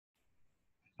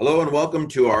Hello and welcome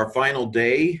to our final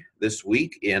day this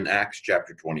week in Acts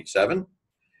chapter 27.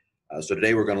 So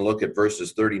today we're going to look at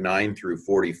verses 39 through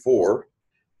 44.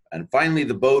 And finally,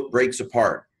 the boat breaks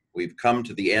apart. We've come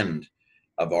to the end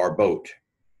of our boat.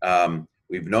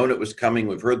 We've known it was coming.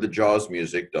 We've heard the Jaws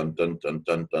music, dun, dun, dun,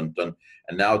 dun, dun, dun,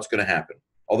 and now it's going to happen.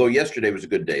 Although yesterday was a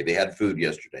good day. They had food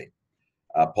yesterday.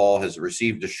 Paul has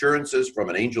received assurances from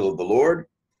an angel of the Lord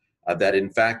that in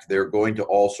fact they're going to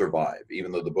all survive,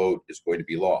 even though the boat is going to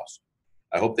be lost.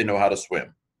 I hope they know how to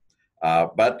swim.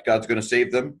 But God's going to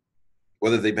save them,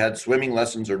 whether they've had swimming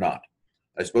lessons or not.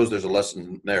 I suppose there's a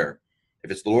lesson there. If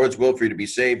it's the Lord's will for you to be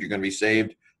saved, you're going to be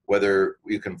saved, whether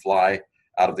you can fly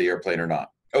out of the airplane or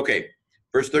not. Okay,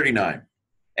 verse 39.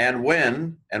 And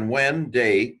when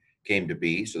day came to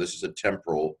be, so this is a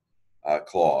temporal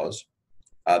clause,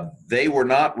 they were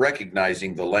not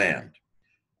recognizing the land.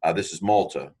 This is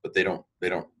Malta, but they don't,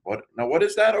 what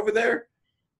is that over there?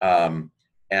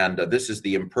 This is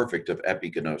the imperfect of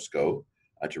epiginosko,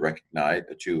 to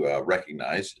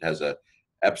recognize. It has a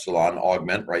epsilon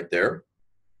augment right there.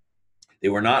 They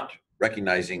were not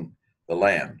recognizing the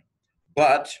land,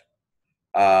 but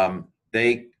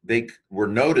they were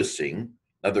noticing,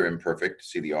 another imperfect,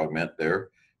 see the augment there,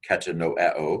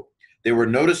 katanoeo. They were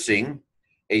noticing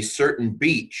a certain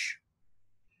beach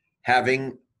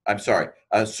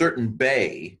a certain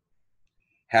bay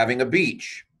having a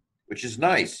beach, which is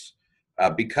nice,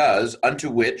 because unto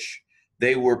which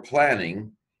they were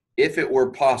planning, if it were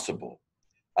possible,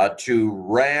 to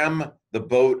ram the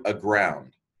boat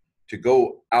aground, to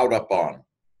go out up on.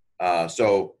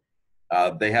 So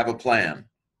they have a plan.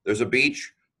 There's a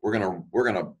beach. We're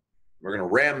gonna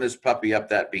ram this puppy up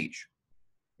that beach.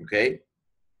 Okay.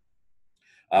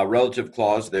 Relative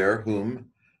clause there, whom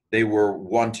they were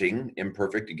wanting,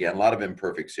 imperfect again, a lot of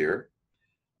imperfects here.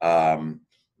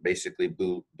 Basically,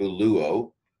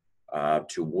 buluo,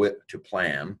 to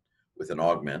plan with an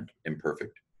augment,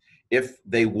 imperfect. If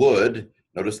they would,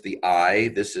 notice the I,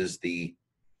 this is the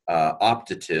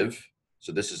optative,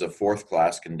 so this is a fourth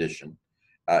class condition.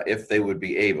 If they would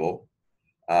be able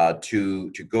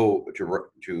to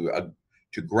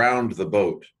ground the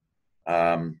boat.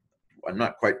 I'm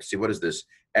not quite, see, what is this?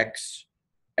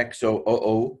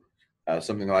 XOOO,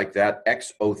 something like that.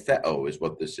 Exotheo is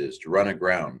what this is, to run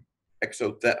aground.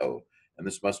 Exotheo. And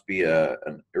this must be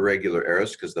an irregular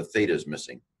aorist because the theta is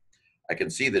missing. I can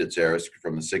see that it's aorist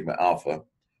from the sigma alpha,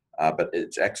 but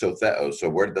it's exotheo. So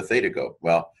where did the theta go?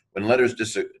 Well, when letters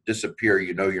disappear,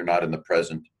 you know you're not in the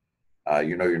present.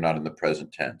 You know you're not in the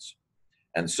present tense.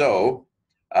 And so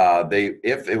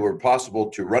if it were possible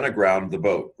to run aground the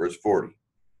boat, verse 40,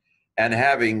 and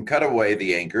having cut away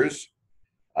the anchors,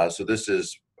 so this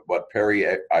is what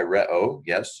peri-ireo,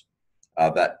 yes,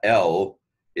 that L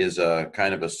is a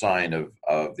kind of a sign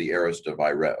of the aorist of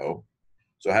ireo.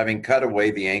 So having cut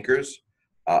away the anchors,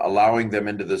 allowing them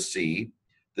into the sea,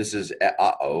 this is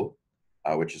eao,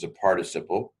 which is a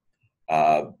participle.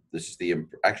 This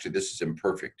is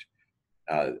imperfect.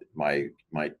 My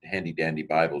handy dandy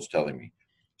Bible is telling me.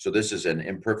 So this is an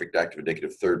imperfect active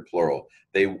indicative, third plural.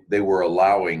 They were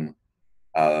allowing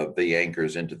the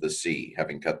anchors into the sea,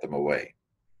 having cut them away.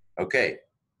 Okay,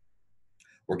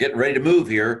 we're getting ready to move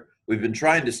here. We've been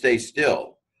trying to stay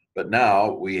still, but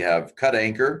now we have cut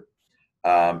anchor.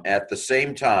 At the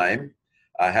same time,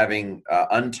 having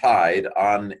untied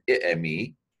on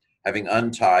iemi, having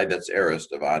untied, that's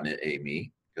aorist of on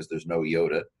iemi, because there's no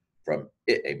iota from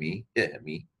iemi,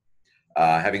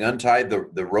 having untied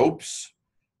the ropes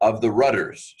of the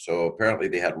rudders. So apparently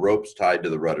they had ropes tied to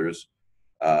the rudders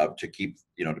to keep,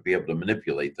 to be able to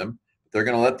manipulate them. They're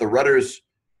going to let the rudders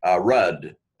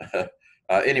rud.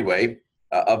 Anyway,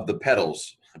 of the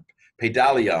pedals,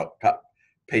 pedalion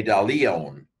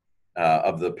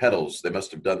of the pedals. They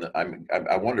must have done that.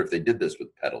 I wonder if they did this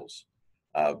with pedals,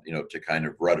 to kind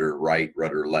of rudder right,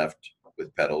 rudder left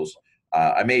with pedals.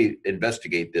 I may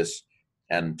investigate this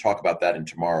and talk about that in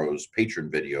tomorrow's patron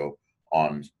video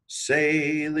on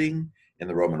sailing in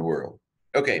the Roman world.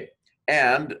 Okay,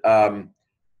 and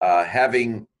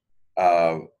having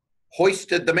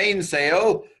hoisted the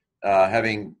mainsail,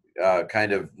 having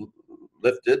kind of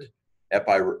lifted,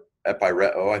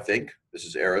 epireo, I think. This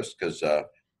is aorist because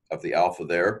of the alpha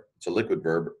there. It's a liquid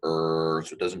verb,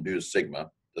 so it doesn't do a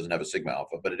sigma, doesn't have a sigma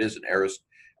alpha, but it is an aorist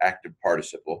active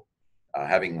participle.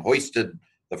 Having hoisted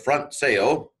the front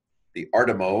sail, the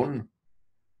artemone,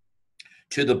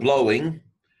 to the blowing.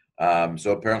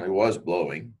 So apparently it was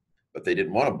blowing, but they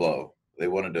didn't want to blow. They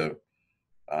wanted to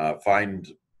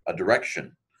find a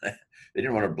direction. They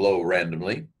didn't want to blow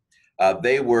randomly.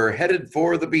 They were headed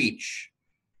for the beach.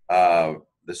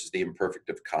 This is the imperfect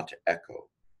of kata echo.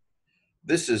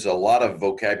 this is a lot of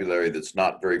vocabulary that's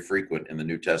not very frequent in the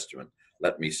New Testament,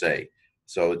 let me say.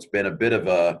 So it's been a bit of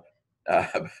a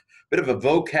bit of a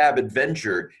vocab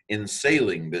adventure in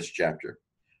sailing this chapter.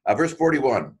 Verse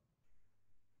 41.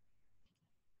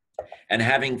 And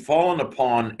having fallen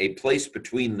upon a place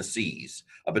between the seas,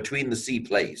 a between the sea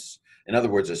place, in other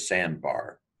words, a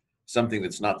sandbar, something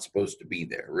that's not supposed to be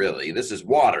there, really. This is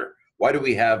water. Why do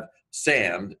we have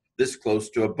sand this close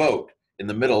to a boat in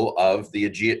the middle of the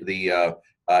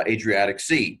Adriatic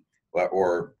Sea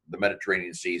or the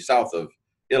Mediterranean Sea south of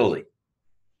Italy?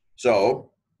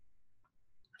 So,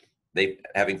 they,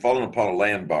 having fallen upon a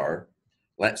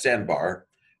sandbar,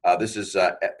 this is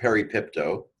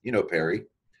Peripipto. You know Perry.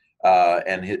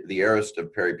 And the aorist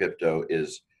of peripipto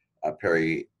is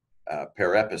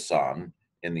perepison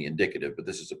in the indicative, but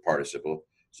this is a participle,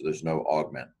 so there's no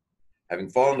augment. Having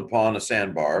fallen upon a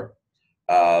sandbar,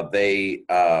 they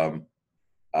rammed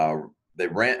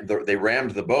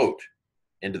the boat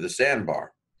into the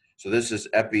sandbar. So this is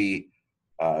epikelo,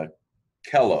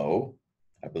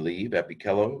 I believe.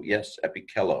 Epikelo, yes,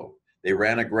 epikelo. They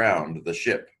ran aground the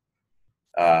ship.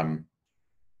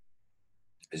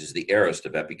 This is the aorist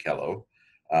of epikelo.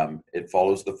 It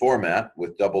follows the format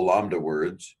with double lambda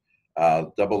words.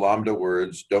 Double lambda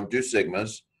words don't do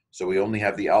sigmas, so we only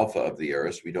have the alpha of the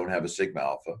aorist. We don't have a sigma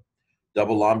alpha.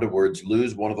 Double lambda words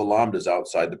lose one of the lambdas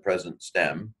outside the present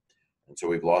stem, and so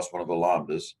we've lost one of the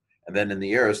lambdas. And then in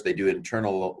the aorist, they do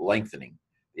internal lengthening.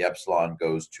 The epsilon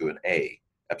goes to an A,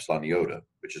 epsilon iota,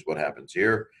 which is what happens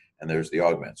here, and there's the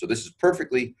augment. So this is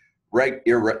perfectly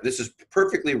regular,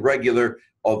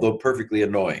 although perfectly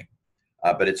annoying.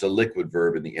 But it's a liquid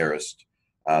verb in the aorist.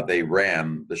 They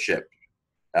ran the ship.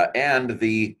 And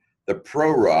the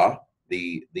prora,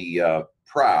 the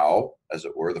prow, as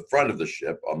it were, the front of the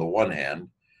ship on the one hand,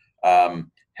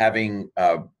 having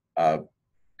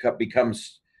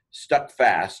becomes stuck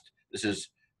fast. This is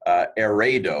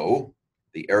aredo,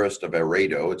 the aorist of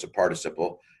aredo. It's a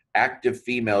participle. Active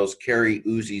females carry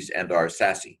Uzis and are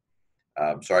sassy.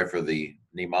 Sorry for the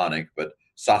mnemonic, but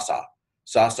sasa.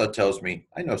 Sasa tells me,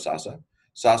 I know sasa.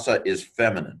 Sasa is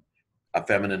feminine, a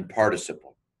feminine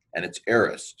participle, and it's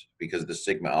aorist because of the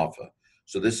sigma alpha.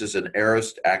 So this is an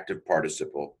aorist active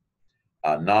participle,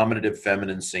 nominative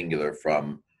feminine singular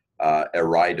from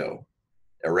aredo,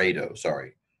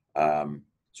 sorry.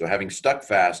 So having stuck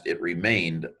fast, it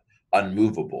remained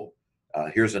unmovable.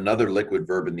 Here's another liquid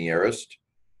verb in the aorist.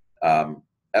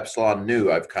 Epsilon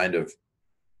nu, I've kind of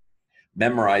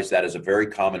memorized that as a very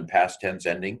common past tense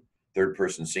ending, third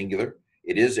person singular.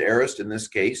 It is aorist in this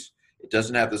case. It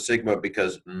doesn't have the sigma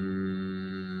because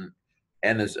nu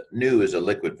is a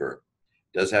liquid verb.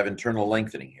 It does have internal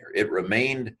lengthening here. It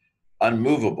remained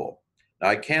unmovable. Now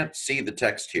I can't see the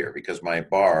text here because my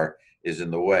bar is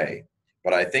in the way,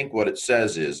 but I think what it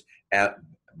says is,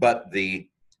 but the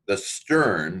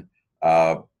stern,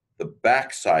 the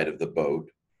backside of the boat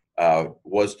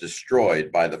was destroyed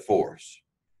by the force.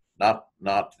 Not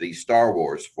the Star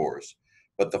Wars force,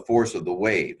 but the force of the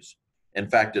waves. In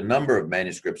fact, a number of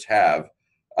manuscripts have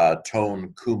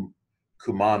tone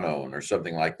kumanon or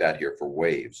something like that here for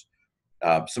waves.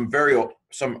 Some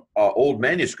old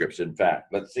manuscripts, in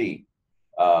fact. Let's see,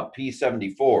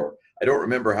 P74. I don't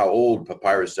remember how old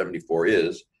Papyrus 74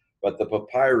 is, but the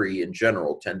papyri in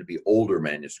general tend to be older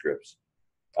manuscripts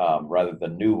rather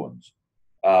than new ones.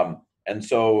 And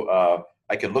so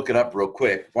I can look it up real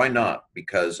quick. Why not?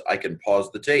 Because I can pause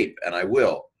the tape, and I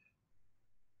will.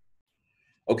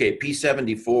 Okay,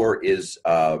 P74 is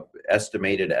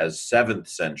estimated as 7th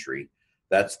century.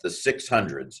 That's the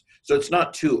 600s. So it's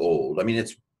not too old. I mean,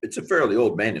 it's a fairly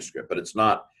old manuscript, but it's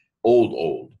not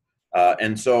old.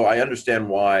 And so I understand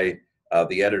why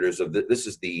the editors of this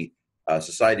is the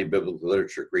Society of Biblical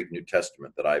Literature, Greek New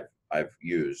Testament that I've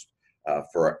used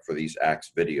for these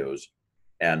Acts videos.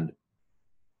 And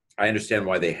I understand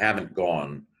why they haven't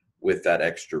gone with that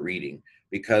extra reading,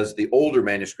 because the older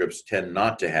manuscripts tend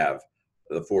not to have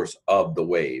the force of the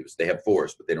waves. They have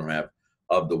force, but they don't have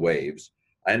of the waves.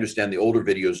 I understand the older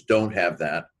videos don't have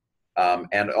that.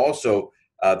 And also,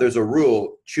 there's a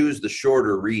rule, choose the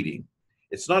shorter reading.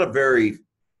 It's not a very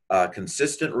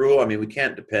consistent rule. I mean, we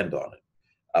can't depend on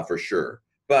it for sure.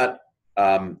 But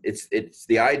it's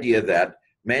the idea that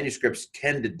manuscripts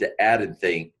tended to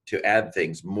add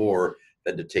things more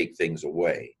than to take things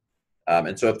away.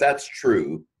 And so if that's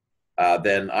true,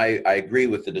 then I agree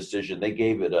with the decision. They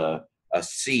gave it a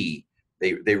C.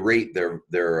 They rate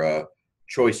their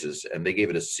choices, and they gave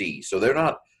it a C. So they're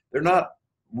not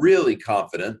really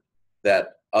confident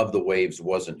that of the waves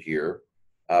wasn't here,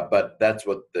 but that's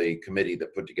what the committee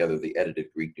that put together the edited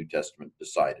Greek New Testament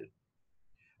decided.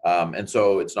 And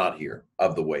so it's not here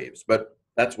of the waves, but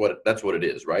that's what it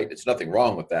is, right? It's nothing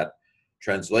wrong with that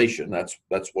translation. That's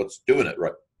what's doing it,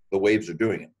 right? The waves are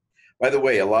doing it. By the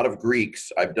way, a lot of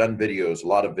Greeks, I've done videos, a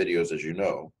lot of videos, as you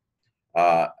know,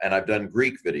 and I've done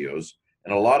Greek videos,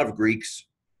 and a lot of Greeks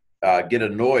get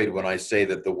annoyed when I say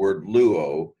that the word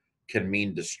luo can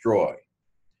mean destroy.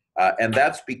 And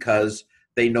that's because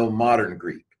they know modern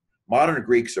Greek. Modern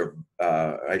Greeks are,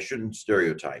 I shouldn't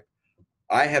stereotype.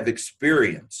 I have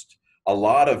experienced a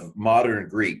lot of modern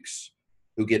Greeks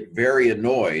who get very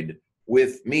annoyed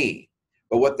with me.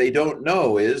 But what they don't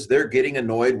know is they're getting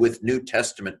annoyed with New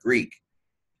Testament Greek.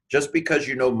 Just because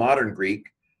you know modern Greek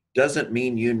doesn't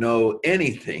mean you know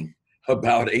anything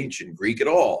about ancient Greek at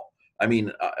all. I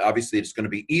mean, obviously, it's going to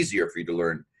be easier for you to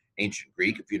learn ancient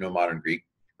Greek if you know modern Greek.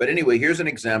 But anyway, here's an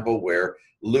example where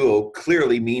luo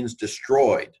clearly means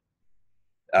destroyed.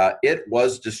 It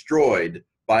was destroyed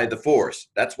by the force.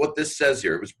 That's what this says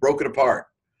here. It was broken apart.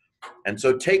 And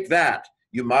so take that.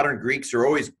 You modern Greeks are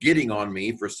always getting on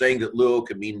me for saying that luo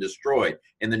can mean destroyed.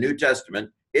 In the New Testament,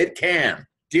 it can.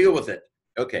 Deal with it.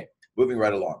 Okay, moving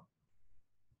right along.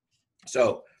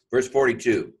 So, verse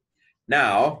 42.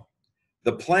 Now,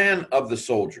 the plan of the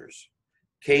soldiers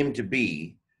came to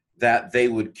be that they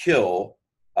would kill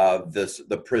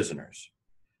the prisoners.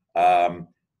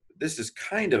 This is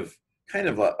kind of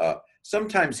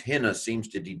sometimes hina seems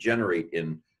to degenerate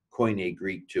in Koine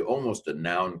Greek to almost a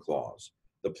noun clause.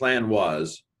 The plan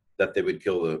was that they would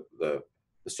kill the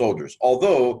soldiers.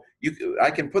 Although I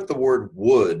can put the word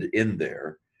would in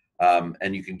there,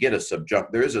 and you can get a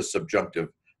subjunctive. There is a subjunctive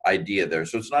idea there,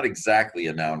 so it's not exactly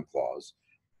a noun clause.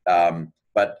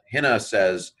 But hina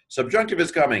says, subjunctive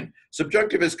is coming,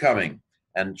 subjunctive is coming.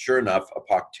 And sure enough,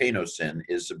 apoktenosin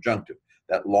is subjunctive.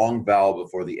 That long vowel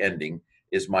before the ending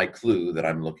is my clue that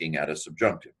I'm looking at a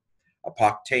subjunctive.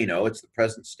 Apokteno, it's the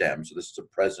present stem, so this is a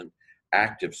present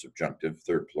active subjunctive,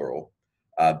 third plural,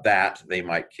 that they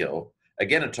might kill.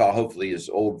 Agenata hopefully is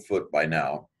old foot by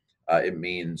now. It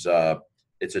means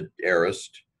it's an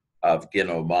aorist of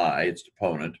genomai, its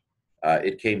opponent.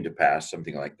 It came to pass,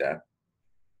 something like that.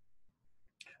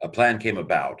 A plan came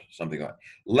about, something like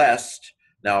lest.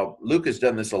 Now, Luke has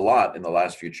done this a lot in the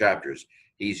last few chapters.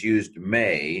 He's used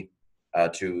may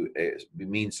to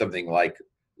mean something like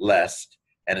lest,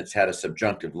 and it's had a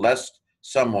subjunctive, lest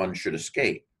someone should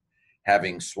escape,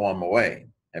 having swam away.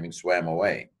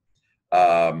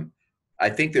 I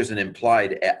think there's an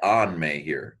implied on may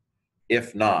here.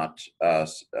 If not,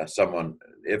 someone,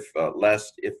 if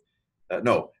lest, if,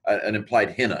 no, an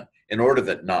implied hina, in order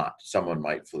that not, someone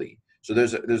might flee. So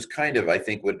there's kind of, I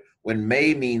think, when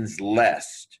may means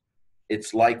lest,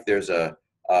 it's like there's a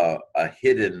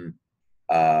hidden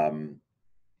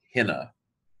hina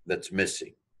that's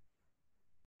missing.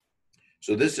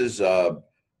 So this is the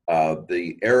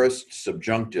aorist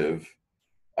subjunctive,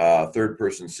 third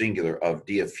person singular of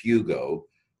diafugo.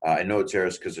 I know it's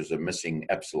aorist because there's a missing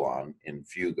epsilon in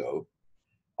fugo.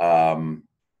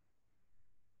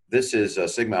 This is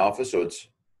sigma alpha, so it's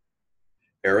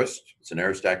aorist. It's an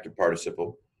aorist active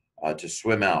participle. To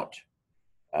swim out,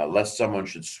 lest someone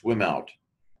should swim out,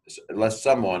 lest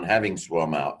someone having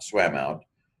swam out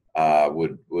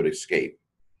would escape.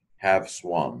 Have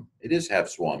swum. It is have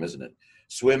swum, isn't it?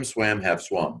 Swim, swam, have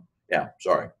swum. Yeah,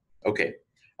 sorry. Okay.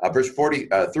 Verse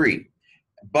 43.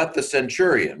 But the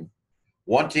centurion,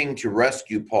 wanting to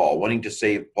rescue Paul, wanting to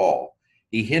save Paul,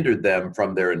 he hindered them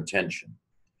from their intention.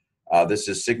 This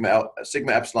is sigma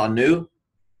epsilon nu,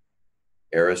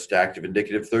 aorist active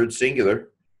indicative third singular,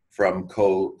 from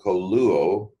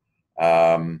koluo,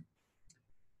 koluo,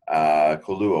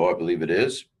 I believe it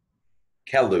is.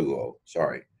 Keluo,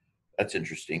 sorry. That's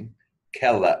interesting.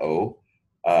 Keleo,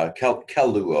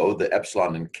 keluo, the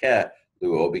epsilon in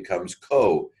keluo becomes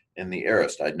ko in the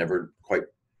aorist.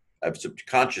 I've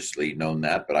subconsciously known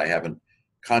that, but I haven't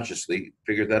consciously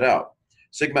figured that out.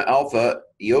 Sigma alpha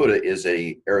iota is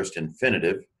a aorist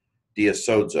infinitive,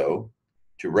 diasozo,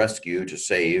 to rescue, to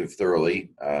save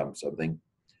thoroughly, something.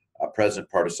 Present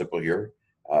participle here.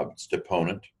 It's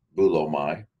deponent,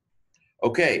 boulomai.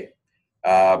 Okay,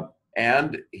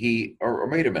 and he, or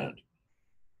wait a minute.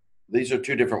 These are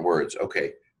two different words.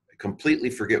 Okay, I completely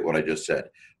forget what I just said.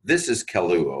 This is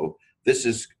keluo. This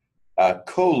is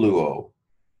koluo,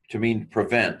 to mean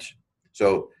prevent.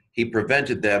 So he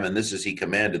prevented them, and this is he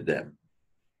commanded them.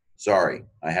 Sorry,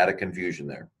 I had a confusion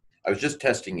there. I was just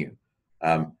testing you.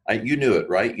 You knew it,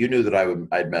 right? You knew that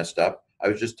I'd messed up. I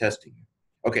was just testing you.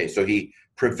 Okay, so he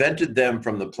prevented them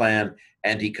from the plan,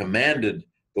 and he commanded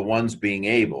the ones being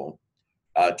able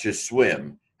to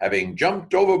swim, having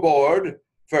jumped overboard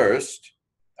first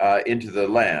into the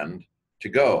land, to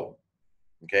go.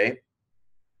 Okay?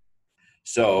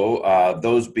 So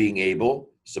those being able,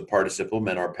 it's a participle,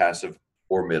 men are passive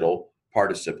or middle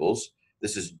participles.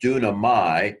 This is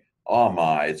dunamai,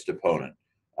 amai, its deponent.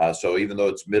 So even though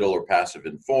it's middle or passive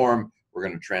in form, we're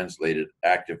going to translate it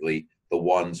actively, the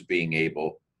ones being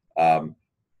able.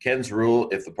 Ken's rule,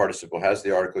 if the participle has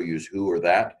the article, use who or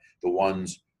that. The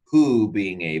ones who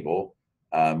being able,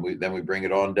 then we bring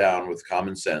it on down with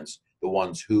common sense, the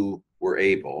ones who were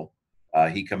able.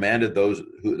 He commanded those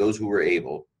who were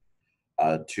able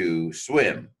to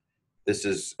swim. This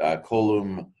is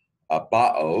kolum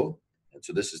bao, and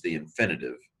so this is the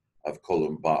infinitive of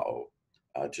kolum bao,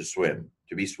 to swim,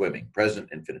 to be swimming, present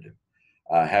infinitive.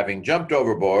 Having jumped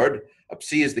overboard,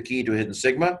 psi is the key to a hidden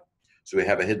sigma. So we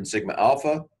have a hidden sigma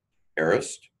alpha,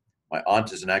 aorist. My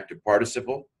aunt is an active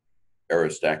participle,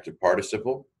 aorist active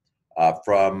participle,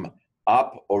 from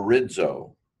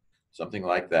aporizo, something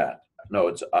like that. No,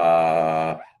 it's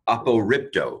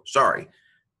aporipto, sorry.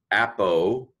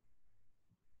 Aporipto.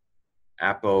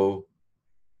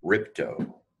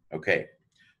 Okay,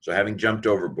 so having jumped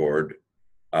overboard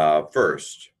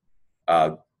first,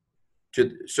 to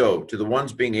the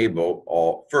ones being able,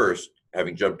 all first,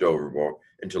 having jumped overboard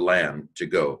into land to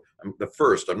go. The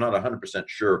first, I'm not 100%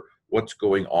 sure what's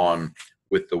going on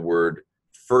with the word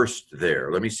first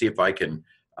there. Let me see if I can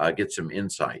get some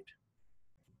insight.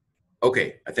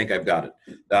 Okay, I think I've got it.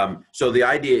 So the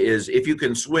idea is, if you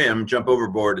can swim, jump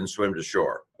overboard and swim to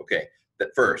shore. Okay,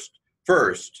 that first,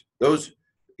 those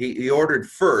he ordered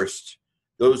first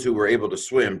those who were able to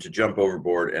swim to jump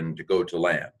overboard and to go to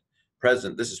land.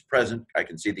 Present, this is present. I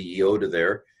can see the iota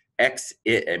there.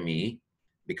 Ex-imi,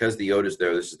 because the iota is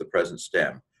there, this is the present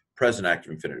stem. Present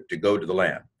active infinitive, to go to the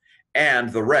land.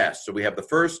 And the rest, so we have the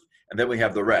first, and then we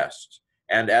have the rest.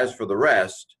 And as for the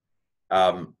rest,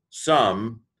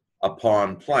 some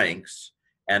upon planks,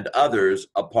 and others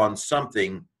upon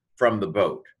something from the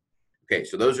boat. Okay,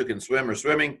 so those who can swim are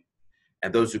swimming,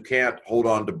 and those who can't hold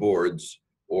on to boards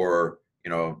or,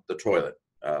 the toilet.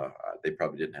 They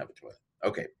probably didn't have a toilet.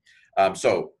 Okay,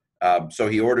 so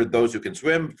he ordered those who can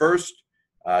swim first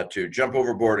to jump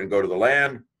overboard and go to the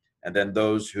land, and then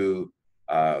those who,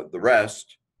 the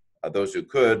rest, those who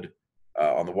could,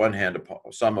 on the one hand,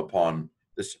 some upon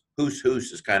this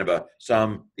who's is kind of a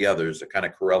some, the others, a kind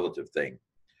of correlative thing.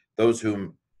 Those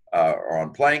whom are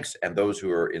on planks and those who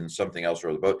are in something else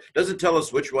or the boat. Doesn't tell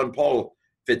us which one Paul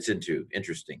fits into.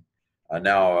 Interesting.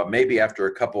 Now, maybe after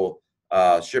a couple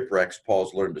shipwrecks,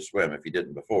 Paul's learned to swim if he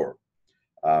didn't before.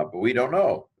 But we don't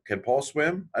know. Can Paul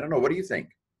swim? I don't know. What do you think?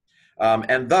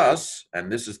 And thus,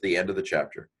 and this is the end of the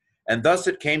chapter, and thus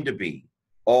it came to be,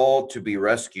 all to be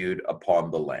rescued upon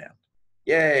the land.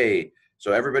 Yay!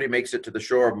 So everybody makes it to the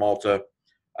shore of Malta,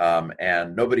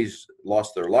 and nobody's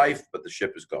lost their life, but the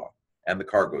ship is gone, and the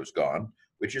cargo is gone,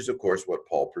 which is, of course, what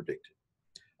Paul predicted.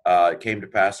 It came to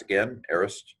pass again,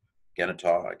 aorist,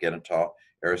 genita,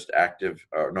 aorist active,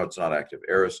 no, it's not active,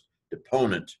 aorist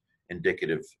deponent,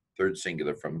 indicative, third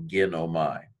singular from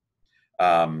ginomai.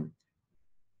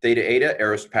 Theta eta,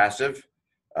 aorist passive,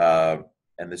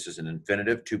 and this is an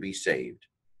infinitive, to be saved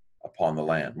upon the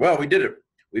land. Well, we did it.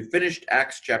 We finished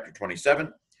Acts chapter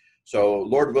 27. So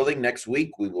Lord willing, next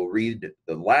week we will read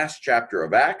the last chapter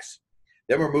of Acts.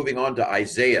 Then we're moving on to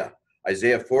Isaiah.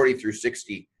 Isaiah 40 through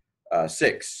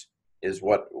 66 is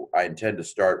what I intend to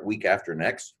start week after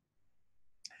next.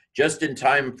 Just in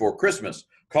time for Christmas.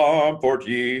 Comfort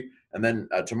ye. And then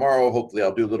tomorrow, hopefully,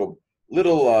 I'll do a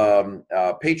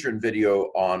little patron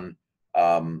video on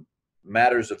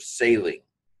matters of sailing,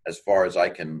 as far as I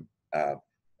can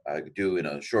do in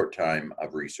a short time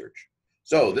of research.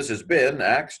 So this has been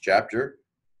Acts chapter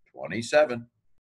 27.